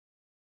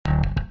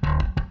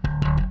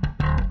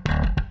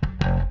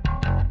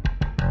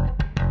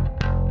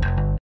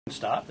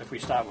Start, if we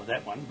start with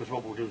that one, because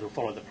what we'll do is we'll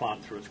follow the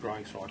plant through its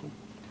growing cycle.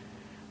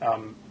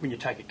 When you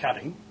take a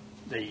cutting,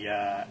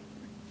 the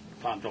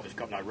plant's obviously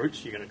got no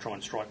roots, you're going to try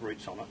and strike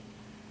roots on it.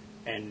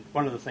 And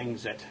one of the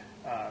things that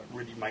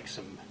really makes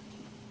them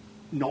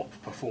not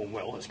perform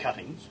well as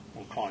cuttings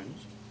or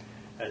clones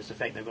is the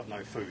fact they've got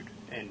no food.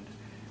 And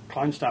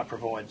Clone Start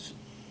provides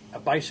a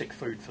basic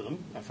food for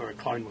them, for a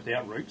clone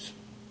without roots,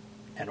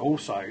 and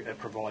also it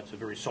provides a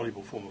very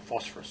soluble form of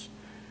phosphorus,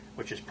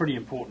 which is pretty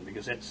important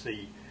because that's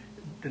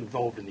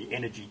involved in the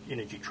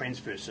energy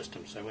transfer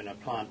system. So when a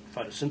plant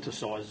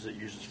photosynthesizes, it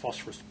uses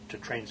phosphorus to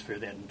transfer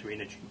that into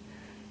energy.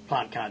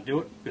 Plant can't do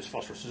it because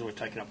phosphorus is always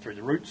taken up through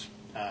the roots.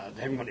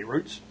 They haven't got any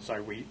roots,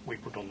 so we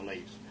put on the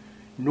leaves.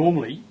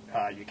 Normally,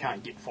 you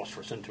can't get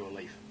phosphorus into a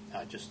leaf,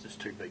 just it's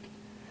too big.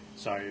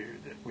 So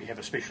we have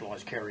a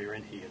specialised carrier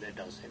in here that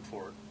does that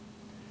for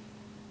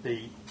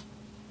it.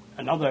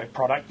 Another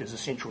product is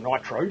Essential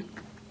Nitro.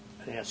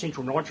 Now,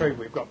 Essential Nitro,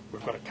 we've got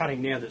a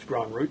cutting now that's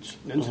growing roots.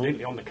 And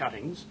incidentally, on the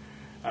cuttings,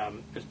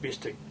 it's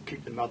best to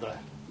keep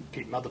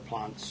mother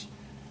plants,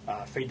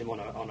 feed them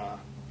on a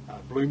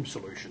bloom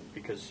solution,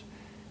 because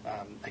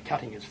a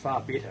cutting is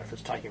far better if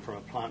it's taken from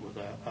a plant with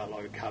a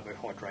low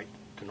carbohydrate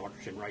to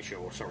nitrogen ratio,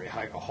 or sorry, a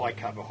high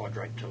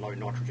carbohydrate to low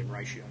nitrogen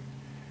ratio.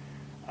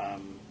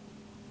 And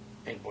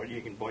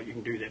you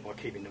can do that by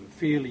keeping them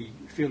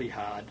fairly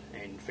hard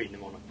and feeding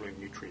them on a bloom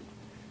nutrient.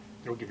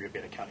 It'll give you a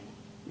better cutting.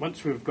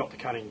 Once we've got the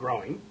cutting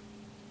growing,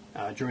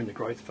 during the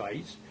growth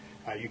phase,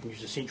 you can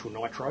use Essential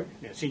Nitro.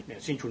 Now,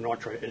 Essential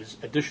Nitro is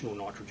additional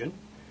nitrogen,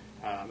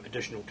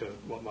 additional to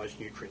what most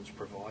nutrients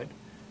provide.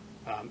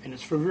 And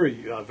it's for very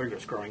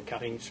vigorous growing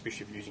cuttings,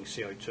 especially if you're using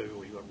CO2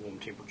 or you've got warm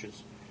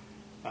temperatures.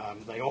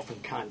 They often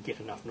can't get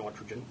enough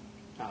nitrogen.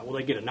 Well,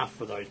 they get enough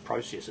for those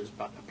processes,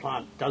 but a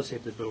plant does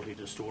have the ability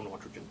to store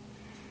nitrogen.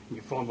 And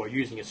you find by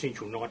using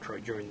Essential Nitro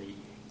during the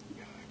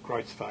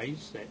growth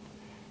phase that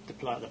the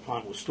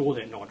plant will store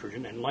that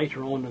nitrogen, and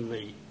later on in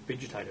the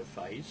vegetative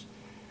phase,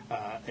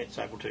 it's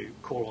able to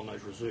call on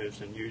those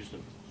reserves and use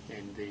them.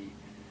 And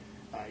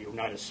you'll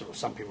notice, or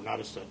some people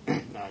notice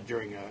that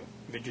during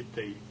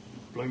the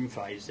bloom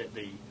phase, that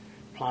the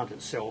plant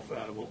itself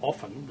will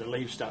often, the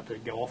leaves start to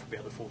go off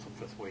about the 4th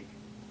or 5th week.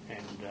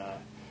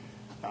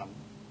 And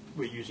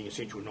we're using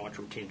Essential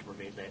Nitro to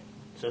prevent that.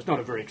 So it's not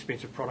a very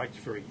expensive product,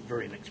 it's very,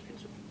 very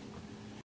inexpensive.